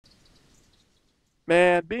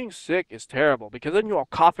Man, being sick is terrible because then you're all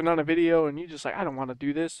coughing on a video and you just like, I don't want to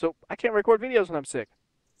do this, so I can't record videos when I'm sick.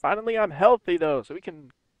 Finally, I'm healthy though, so we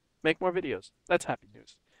can make more videos. That's happy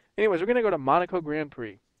news. Anyways, we're gonna go to Monaco Grand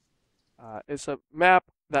Prix. It's a map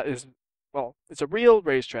that is, well, it's a real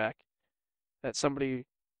racetrack that somebody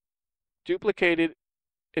duplicated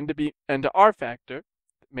into R Factor,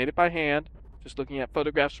 made it by hand, just looking at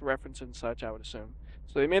photographs for reference and such, I would assume.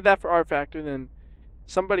 So they made that for R Factor, then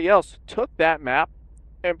somebody else took that map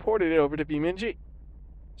and ported it over to BeamNG.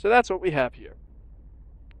 So that's what we have here.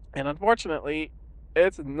 And unfortunately,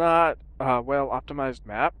 it's not a well optimized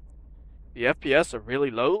map. The FPS are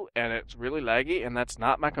really low and it's really laggy, and that's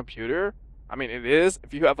not my computer. I mean, it is.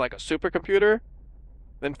 If you have like a supercomputer,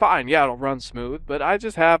 then fine, yeah, it'll run smooth. But I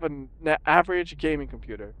just have an average gaming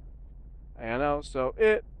computer, you know, so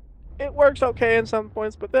it works okay in some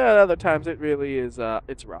points, but then at other times it really is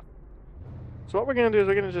it's rough. So what we're gonna do is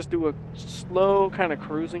we're gonna just do a slow kind of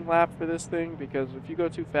cruising lap for this thing, because if you go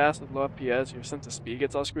too fast with low FPS, your sense of speed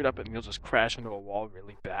gets all screwed up and you'll just crash into a wall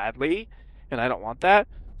really badly, and I don't want that.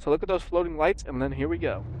 So look at those floating lights, and then here we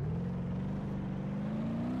go.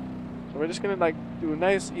 So we're just gonna like do a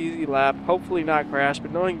nice easy lap, hopefully not crash,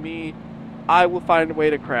 but knowing me, I will find a way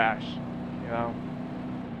to crash. You know,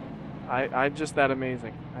 I'm just that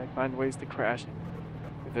amazing. I find ways to crash.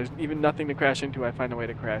 If there's even nothing to crash into, I find a way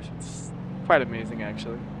to crash. It's quite amazing,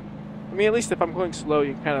 actually. I mean, at least if I'm going slow,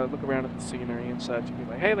 you can kind of look around at the scenery and such, and be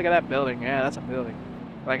like, hey, look at that building. Yeah, that's a building.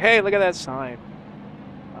 Like, hey, look at that sign.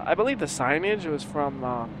 I believe the signage was from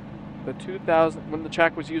the 2000, when the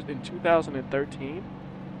track was used in 2013.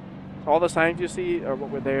 So all the signs you see are what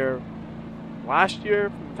were there last year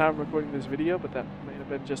from the time of recording this video, but that may have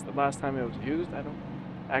been just the last time it was used. I don't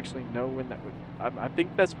actually know when that would. I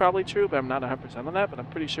think that's probably true, but I'm not 100% on that, but I'm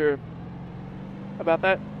pretty sure about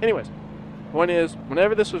that. Anyways, point is,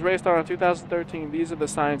 whenever this was raced on in 2013, these are the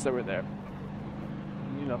signs that were there.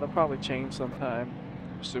 You know, they'll probably change sometime,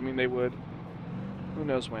 assuming they would. Who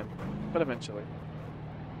knows when, but eventually.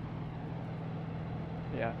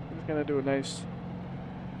 Yeah, I'm just gonna do a nice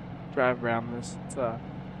drive around this. It's, let's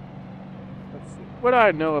see. What do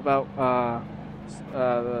I know about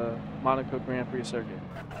the Monaco Grand Prix circuit?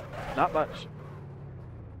 Not much.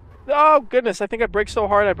 Oh goodness, I think I braked so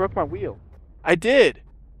hard I broke my wheel. I did.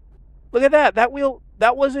 Look at that. That wheel,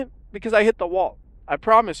 that wasn't because I hit the wall. I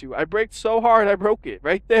promise you, I braked so hard I broke it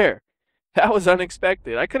right there. That was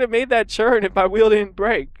unexpected. I could have made that turn if my wheel didn't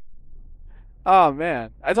break. Oh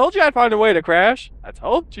man, I told you I'd find a way to crash. I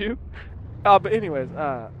told you. But anyways,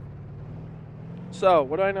 so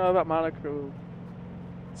what do I know about Monaco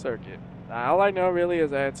circuit? All I know really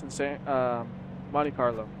is that it's in Monte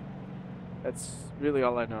Carlo. That's really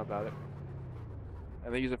all I know about it.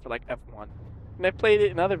 And they use it for like F1. And I played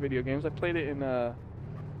it in other video games. I played it in I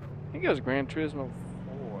think it was Gran Turismo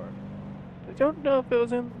 4. I don't know if it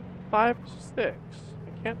was in 5 or 6.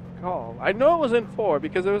 I can't recall. I know it was in 4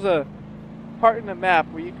 because there was a part in the map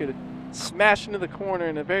where you could smash into the corner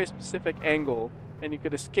in a very specific angle, and you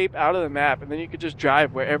could escape out of the map, and then you could just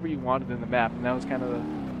drive wherever you wanted in the map, and that was kind of the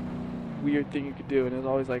weird thing you could do. And it was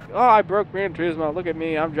always like, oh, I broke Gran Turismo, look at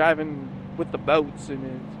me, I'm driving with the boats, and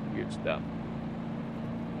it's weird stuff.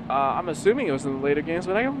 I'm assuming it was in the later games,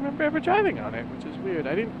 but I don't remember ever driving on it, which is weird.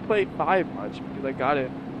 I didn't play 5 much because I got it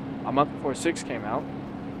a month before 6 came out.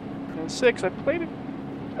 And 6, I played it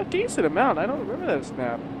a decent amount. I don't remember that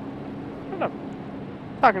snap. I don't know.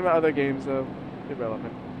 Talking about other games, though,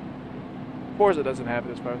 irrelevant. Forza doesn't have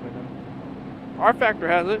it as far as I know. R Factor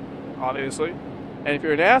has it, obviously. And if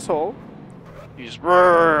you're an asshole, you just,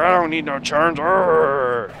 I don't need no turns.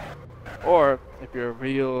 Or if you're a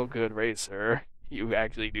real good racer, you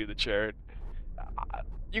actually do the churn.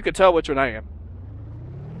 You can tell which one I am.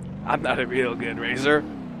 I'm not a real good racer.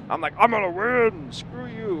 I'm like, I'm gonna win. Screw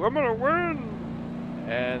you. I'm gonna win.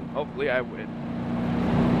 And hopefully I win.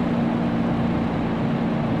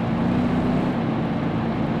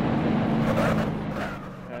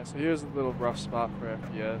 Yeah, so here's a little rough spot for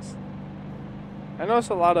FPS. I noticed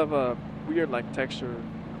a lot of weird like texture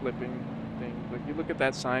clipping things. Like you look at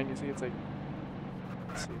that sign, you see it's like,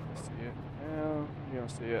 let's see if you see it. Yeah, you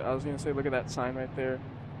don't see it. I was gonna say, look at that sign right there.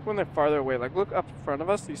 When they're farther away, like look up in front of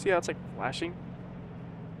us. Do you see how it's like flashing?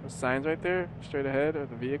 Those signs right there, straight ahead, or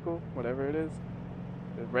the vehicle, whatever it is.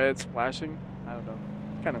 The red's flashing. I don't know.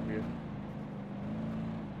 It's kind of weird.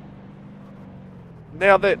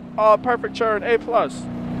 Nailed it. Oh, perfect turn. A+. Alright.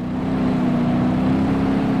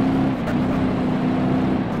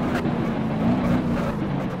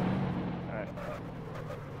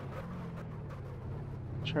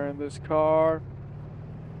 Churn this car.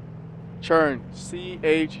 Churn.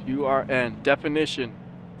 C-H-U-R-N. Definition.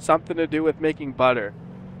 Something to do with making butter.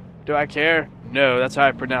 Do I care? No, that's how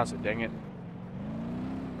I pronounce it, dang it.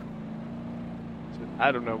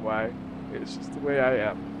 I don't know why. It's just the way I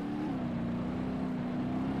am.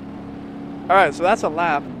 Alright, so that's a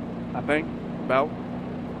lap, I think, about.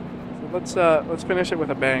 So let's finish it with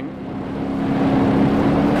a bang.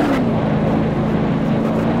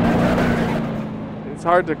 It's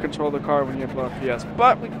hard to control the car when you have low FPS,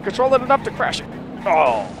 but we can control it enough to crash it.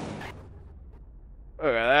 Oh!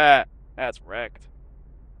 Look at that. That's wrecked.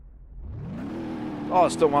 Oh, it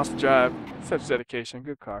still wants to drive. Such dedication.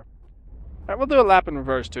 Good car. Alright, we'll do a lap in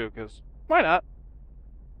reverse too, because why not?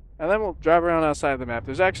 And then we'll drive around outside the map.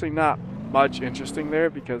 There's actually not much interesting there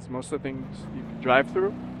because most of the things you can drive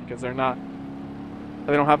through because they don't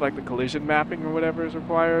have like the collision mapping or whatever is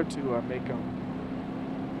required to make them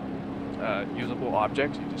usable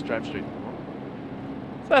objects. You just drive straight through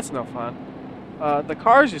them. So that's no fun. The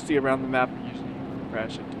cars you see around the map are usually you can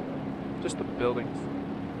crash into. Just the buildings.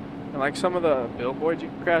 And like some of the billboards you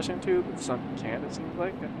can crash into, but some you can't, it seems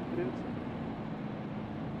like. I think it is.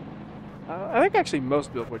 I think actually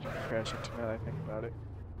most billboards you can crash into now that I think about it.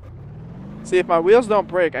 See, if my wheels don't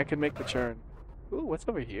break, I can make the turn. Ooh, what's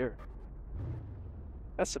over here?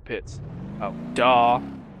 That's the pits. Oh, duh.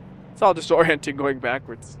 It's all disorienting going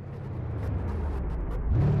backwards.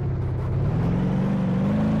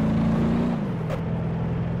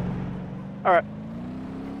 Alright.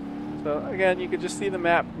 So, again, you can just see the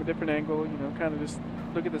map from a different angle, you know, kind of just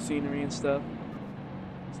look at the scenery and stuff.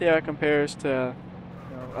 See how it compares to,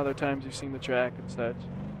 you know, other times you've seen the track and such.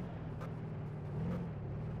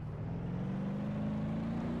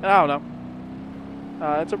 I don't know.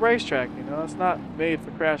 It's a racetrack, you know, it's not made for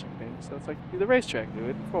crashing things, so it's like, do the racetrack, do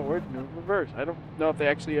it forward, no reverse. I don't know if they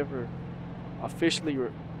actually ever officially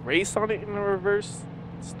race on it in a reverse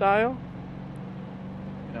style.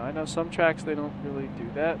 You know, I know some tracks they don't really do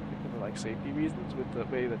that because of like safety reasons with the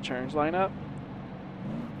way the turns line up.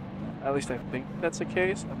 At least I think that's the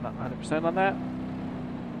case. I'm not 100% on that.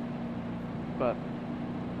 But,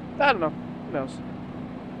 I don't know. Who knows?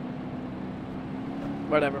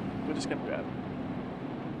 Whatever. We're just gonna grab it.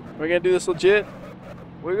 We're gonna do this legit.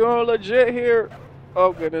 We're going legit here.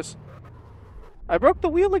 Oh goodness. I broke the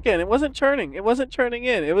wheel again. It wasn't turning. It wasn't turning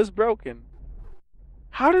in. It was broken.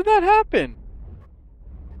 How did that happen?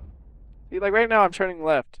 See, like right now I'm turning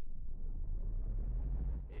left.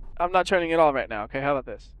 I'm not turning at all right now. Okay, how about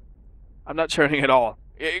this? I'm not turning at all.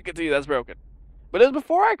 Yeah, you can see that's broken. But it was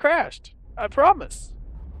before I crashed. I promise.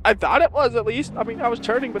 I thought it was at least. I mean, I was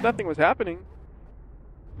turning, but nothing was happening.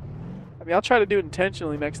 I mean, I'll try to do it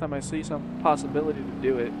intentionally next time I see some possibility to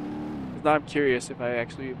do it. Because now I'm curious if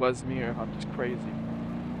it was me or if I'm just crazy.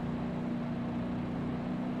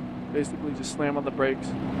 Basically, just slam on the brakes.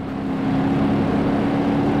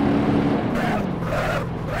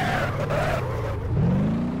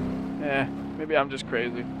 Maybe I'm just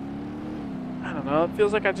crazy. I don't know. It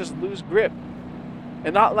feels like I just lose grip.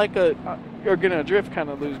 And not like you're gonna drift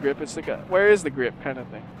kind of lose grip. It's like a, where is the grip kind of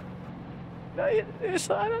thing. No, I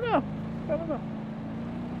don't know. I don't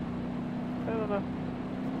know.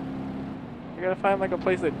 You gotta find like a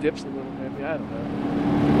place that dips a little, maybe. I don't know.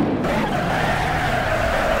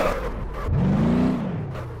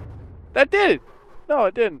 That did it! No,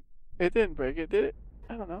 it didn't. It didn't break it, did it?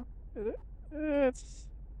 I don't know. Is it?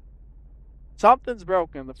 Something's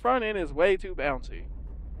broken. The front end is way too bouncy.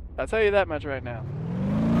 I'll tell you that much right now.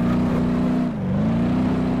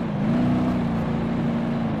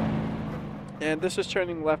 And this is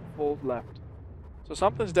turning left, full left. So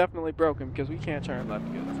something's definitely broken because we can't turn left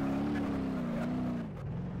good.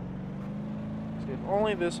 See, if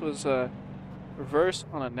only this was reverse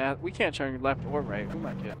on a we can't turn left or right. Who am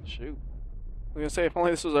I kidding? Shoot. I was gonna say if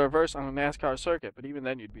only this was a reverse on a NASCAR circuit, but even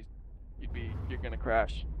then you're gonna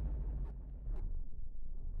crash.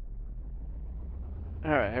 All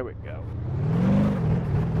right, here we go.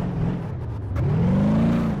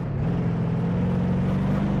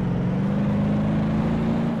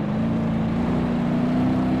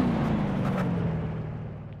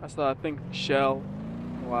 I saw, I think, Shell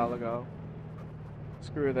a while ago.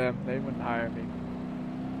 Screw them, they wouldn't hire me.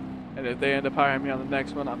 And if they end up hiring me on the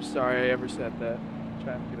next one, I'm sorry I ever said that. I'm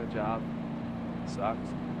trying to get a job. It sucks.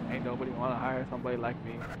 Ain't nobody want to hire somebody like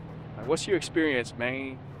me. Like, what's your experience,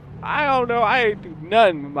 man? I don't know. I ain't do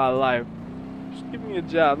nothing with my life. Just give me a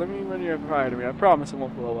job. Let me run your fire to me. I promise it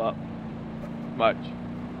won't blow up much.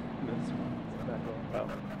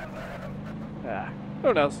 Yeah.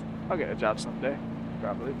 Who knows? I'll get a job someday.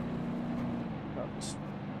 Probably. I'll just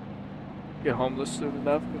get homeless soon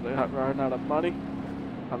enough because I run out of money.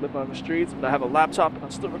 I live on the streets, but I have a laptop and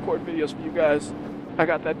I'll still record videos for you guys. I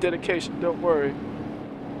got that dedication, don't worry.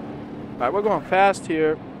 Alright, we're going fast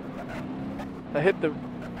here. I hit the...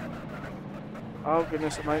 Oh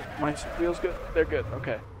goodness, my wheels good? They're good,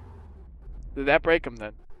 okay. Did that break them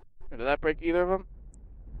then? Or did that break either of them?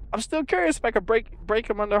 I'm still curious if I could break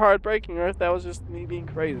them under hard braking or if that was just me being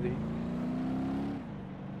crazy.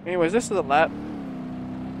 Anyways, this is a lap.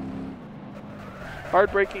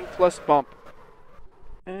 Hard braking plus bump.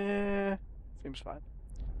 Seems fine.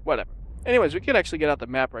 Whatever. Anyways, we could actually get out the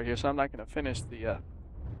map right here, so I'm not going to finish the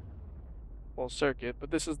whole circuit.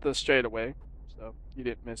 But this is the straightaway, so you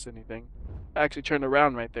didn't miss anything. I actually turned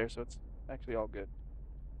around right there, so it's actually all good.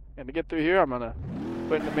 And to get through here, I'm going to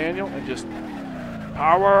put in the manual and just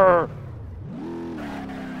power!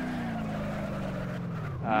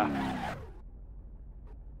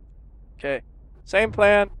 Okay. Same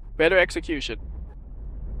plan, better execution.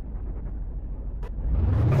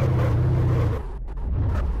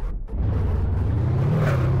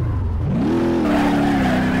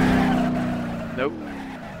 Nope.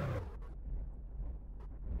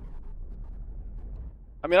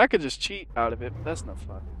 I mean, I could just cheat out of it, but that's no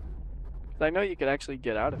fun. I know you could actually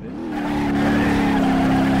get out of it.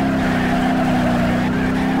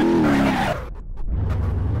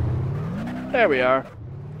 There we are.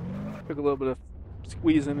 Took a little bit of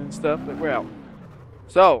squeezing and stuff, but we're out.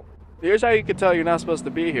 So, here's how you can tell you're not supposed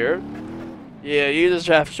to be here. Yeah, you just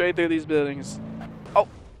drive straight through these buildings.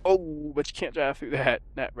 Oh, but you can't drive through that.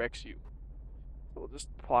 That wrecks you. So we'll just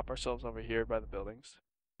plop ourselves over here by the buildings.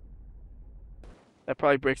 That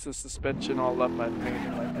probably breaks the suspension all up by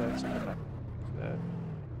painting like that. So that.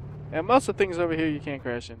 And most of the things over here you can't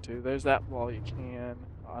crash into. There's that wall you can,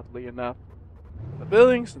 oddly enough. The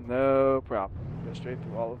buildings, no problem. Go straight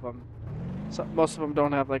through all of them. Most of them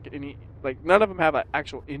don't have like any, like none of them have an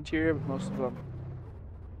actual interior, but most of them,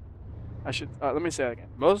 let me say that again.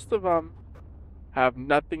 Most of them have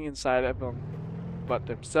nothing inside of them but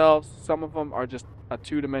themselves. Some of them are just a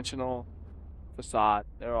two-dimensional facade.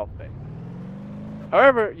 They're all fake.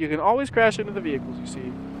 However, you can always crash into the vehicles you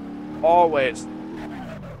see. Always.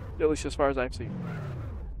 At least as far as I've seen.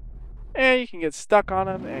 And you can get stuck on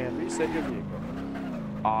them and reset your vehicle.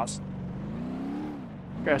 Awesome.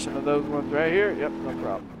 Crash into those ones right here. Yep, no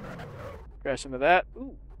problem. Crash into that.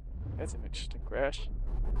 Ooh, that's an interesting crash.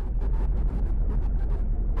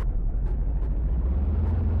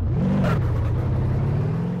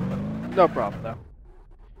 No problem, though.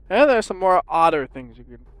 And there's some more odder things you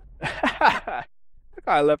can... Look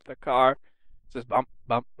how I left the car. It's just bump,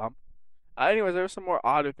 bump, bump. Anyways, there's some more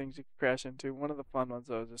odder things you can crash into. One of the fun ones,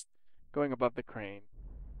 though, is just going above the crane.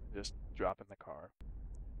 Just dropping the car.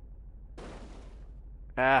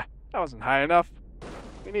 That wasn't high enough.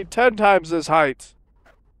 We need 10 times this height.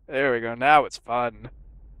 There we go. Now it's fun.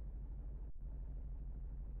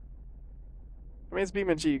 I mean, it's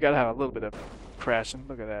BeamNG. You gotta have a little bit of crashing.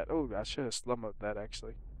 Look at that. Oh, I should have slow-moed that,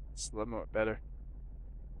 actually. Slow-mo it better.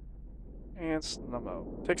 And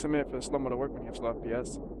slow-mo. Takes a minute for the slow-mo to work when you have slow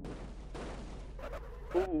FPS.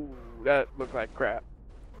 Ooh, that looked like crap.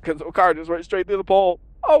 Because the car just went straight through the pole.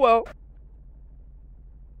 Oh, well.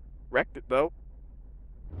 Wrecked it, though.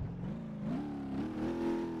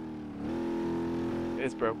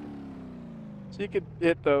 It's broken. So you could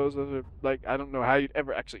hit those. Those are, like, I don't know how you'd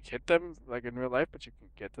ever actually hit them, like, in real life, but you can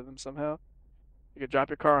get to them somehow. You could drop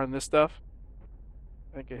your car on this stuff.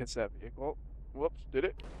 I think it hits that vehicle. Whoops, did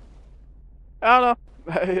it? I don't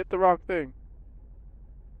know. I hit the wrong thing.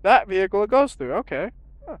 That vehicle it goes through. Okay.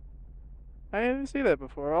 Huh. I didn't see that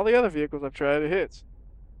before. All the other vehicles I've tried, it hits.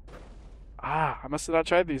 I must have not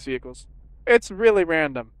tried these vehicles. It's really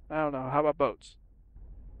random. I don't know. How about boats?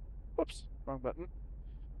 Whoops. Wrong button.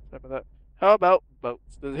 Sorry about that. How about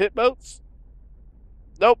boats? Does it hit boats?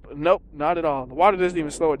 Nope. Nope. Not at all. The water doesn't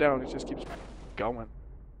even slow it down. It just keeps going.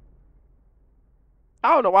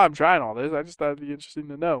 I don't know why I'm trying all this. I just thought it'd be interesting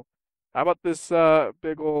to know. How about this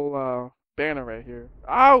big old banner right here?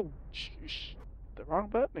 Oh, jeez. The wrong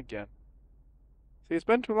button again. See, it's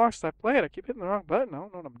been too long since I played. I keep hitting the wrong button. I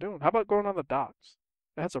don't know what I'm doing. How about going on the docks?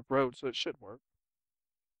 It has a road, so it should work.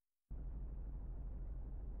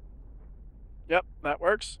 Yep, that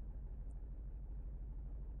works.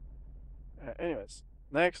 Anyways,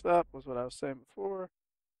 next up was what I was saying before.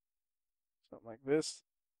 Something like this.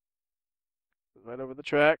 Right over the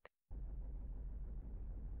track.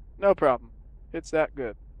 No problem. It's that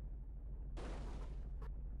good.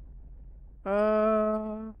 I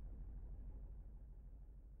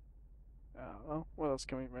don't know. What else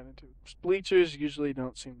can we run into? Bleachers usually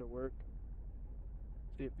don't seem to work.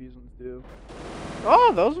 See if these ones do.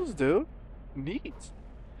 Oh, those ones do. Neat.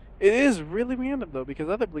 It is really random though, because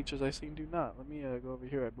other bleachers I've seen do not. Let me go over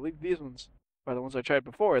here. I believe these ones are the ones I tried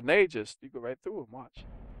before, and they just, you go right through them. Watch.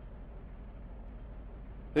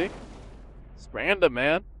 See? It's random,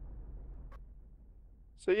 man.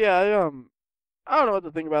 So yeah, I don't know what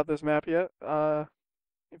to think about this map yet.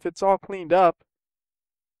 If it's all cleaned up,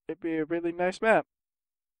 it'd be a really nice map.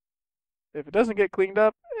 If it doesn't get cleaned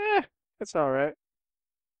up, it's alright.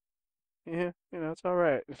 Yeah, it's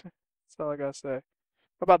alright. That's all I gotta say.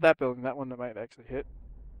 How about that building? That one that might actually hit.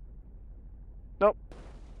 Nope.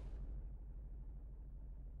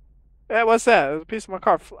 Yeah, what's that? There's a piece of my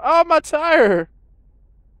car. Oh, my tire!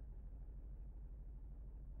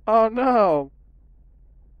 Oh no.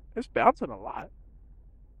 It's bouncing a lot.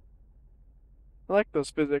 I like those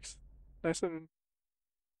physics. Nice and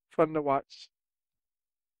fun to watch.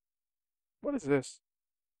 What is this?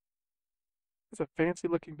 It's a fancy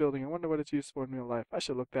looking building. I wonder what it's used for in real life. I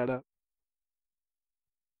should look that up.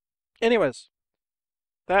 Anyways,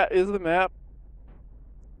 that is the map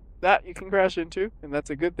that you can crash into, and that's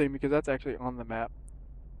a good thing because that's actually on the map.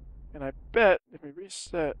 And I bet if we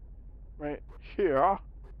reset right here,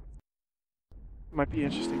 it might be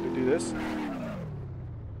interesting to do this.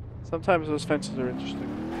 Sometimes those fences are interesting.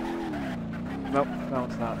 Nope, no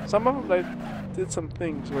it's not. Some of them they did some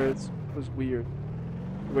things where it was weird.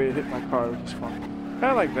 The way it hit my car was just fun. Kind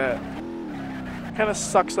of like that. Kind of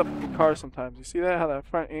sucks up the car sometimes. You see that? How that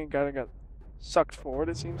front end kind of got sucked forward,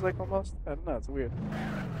 it seems like almost? I don't know, it's weird.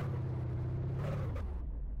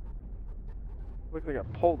 Looks like I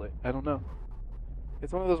pulled it. I don't know.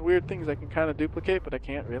 It's one of those weird things I can kind of duplicate, but I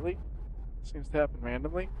can't really. It seems to happen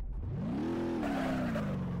randomly.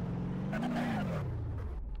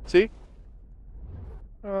 See?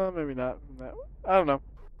 Maybe not. I don't know.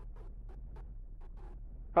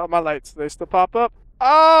 How my lights? They still pop up?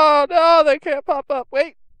 Oh, no, they can't pop up.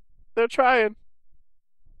 Wait. They're trying.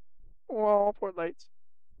 Oh, poor lights.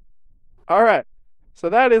 Alright. So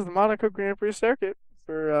that is the Monaco Grand Prix circuit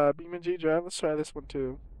for BeamNG.drive. Let's try this one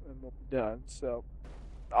too, and we'll be done. So,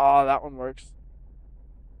 oh, that one works.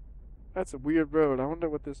 That's a weird road. I wonder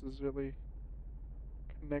what this is really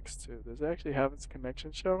connects to. Does it actually have its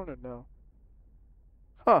connection shown or no?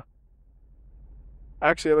 Huh.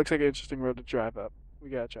 Actually, it looks like an interesting road to drive up. We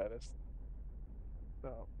gotta try this.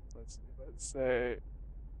 So, let's see.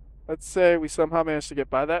 Let's say we somehow managed to get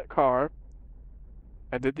by that car.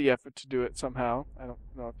 I did the effort to do it somehow. I don't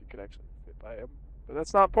know if you could actually fit by him, but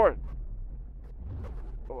that's not important.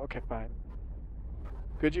 Oh, okay, fine.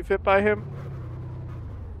 Could you fit by him?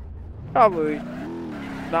 Probably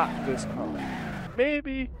not this car.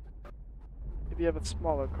 Maybe if you have a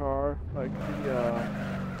smaller car, like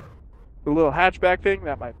the little hatchback thing,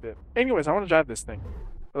 that might fit. Anyways, I want to drive this thing.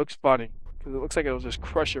 It looks funny because it looks like it'll just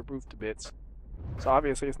crush your roof to bits. So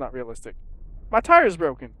obviously it's not realistic. My tire is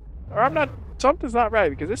broken. Or something's not right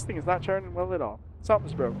because this thing is not turning well at all.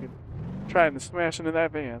 Something's broken. I'm trying to smash into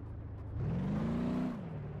that van.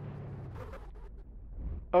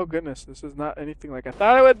 Oh goodness, this is not anything like I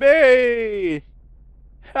thought it would be!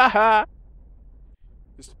 Haha!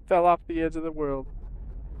 Just fell off the edge of the world.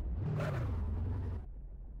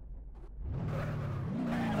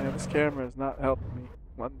 Yeah, this camera is not helping me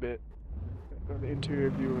one bit. Go to the interior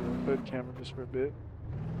view of the hood camera just for a bit.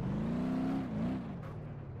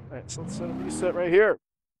 Alright, so let's set a reset right here.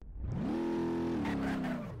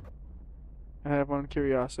 I have one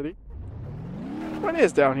curiosity. What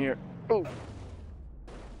is down here? Oh.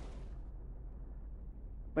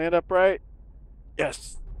 Land upright.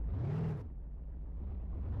 Yes.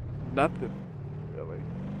 Nothing, really.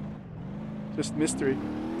 Just mystery.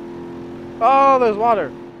 Oh, there's water.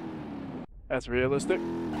 That's realistic.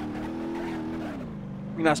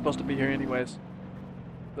 You're not supposed to be here anyways.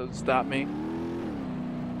 Doesn't stop me.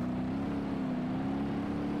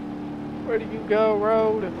 Where do you go,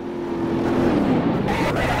 road?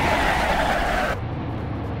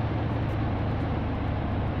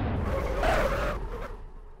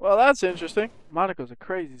 Well, that's interesting. Monaco's a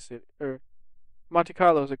crazy city. Monte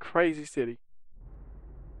Carlo is a crazy city.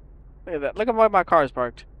 Look at that. Look at where my car is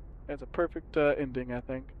parked. That's a perfect ending, I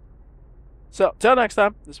think. So, till next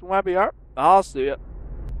time, this is WhyBeAre. I'll see ya.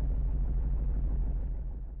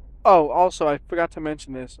 Oh, also, I forgot to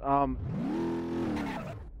mention this.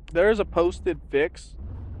 There's a posted fix,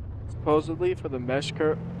 supposedly, for the mesh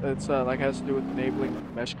curl. It's like has to do with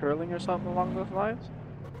enabling mesh curling or something along those lines.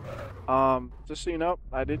 Just so you know,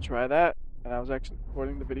 I did try that, and I was actually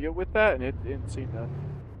recording the video with that, and it didn't seem to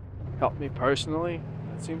help me personally.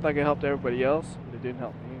 It seemed like it helped everybody else, but it didn't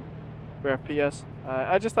help me for FPS.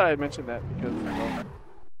 I just thought I'd mention that because,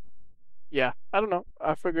 yeah, I don't know.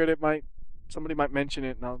 I figured somebody might mention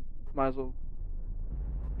it, and I might as well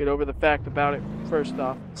get over the fact about it first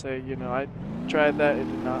off and say, I tried that, it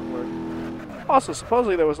did not work. Also,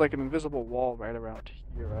 supposedly there was like an invisible wall right around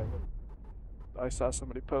here. I saw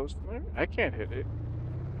somebody post. I can't hit it.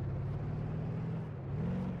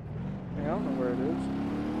 I don't know where it is.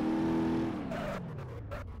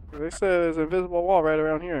 They said there's an invisible wall right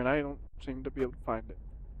around here, and I don't seem to be able to find it.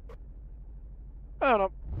 I don't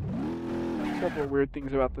know. There's a couple of weird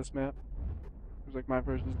things about this map. It's like my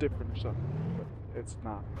version is different or something, but it's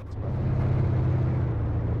not. It's not.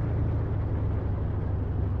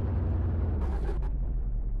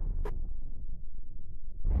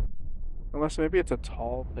 Unless maybe it's a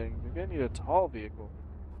tall thing. Maybe I need a tall vehicle.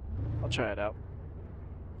 I'll try it out.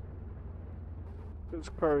 This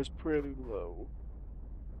car is pretty low.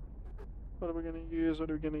 What are we gonna use? What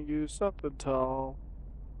are we gonna use? Something tall.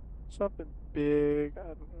 Something big. I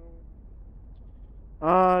don't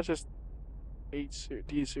know. Just H series,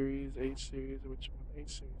 D series, H series. Which one?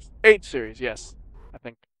 H series. H series. Yes, I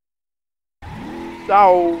think.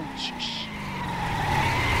 Oh.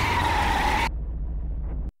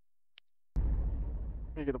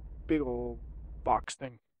 Make it a big old box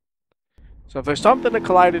thing. So if there's something to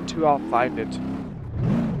collide into, I'll find it.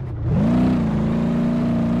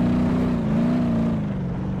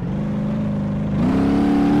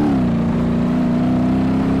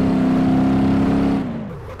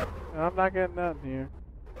 I'm not getting that in here.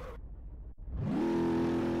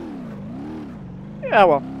 Yeah,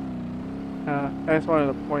 well. I just wanted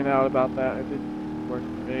to point out about that. It didn't work for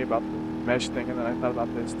me about the mesh thing, and then I thought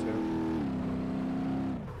about this too.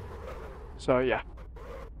 So, yeah.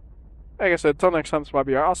 Like I said, until next time, it's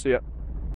WhyBeAre. I'll see ya.